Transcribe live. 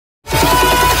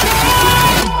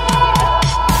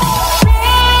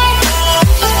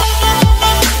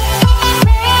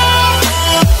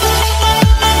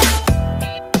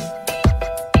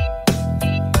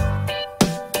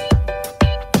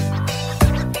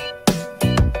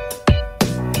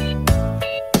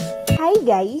Hi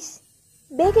guys,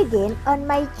 back again on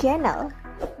my channel.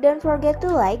 Don't forget to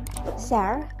like,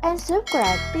 share, and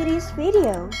subscribe to this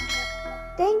video.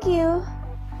 Thank you.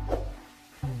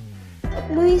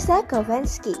 Luisa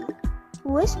Kovansky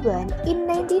was born in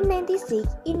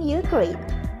 1996 in Ukraine.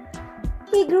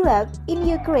 He grew up in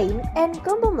Ukraine and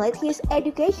completed his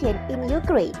education in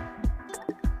Ukraine.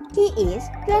 He is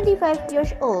 25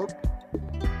 years old.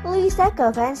 Luisa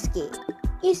Kovansky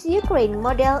is Ukraine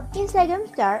model, Instagram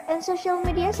star, and social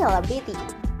media celebrity.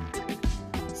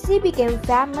 She became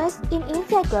famous in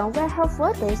Instagram where her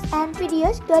photos and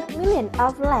videos got millions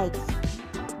of likes.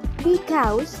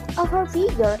 Because of her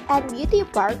figure and beauty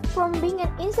apart from being an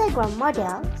Instagram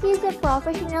model, she is a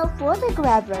professional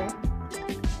photographer.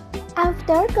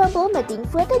 After completing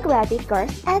photography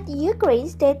course at Ukraine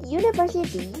State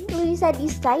University, Luisa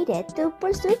decided to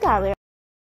pursue career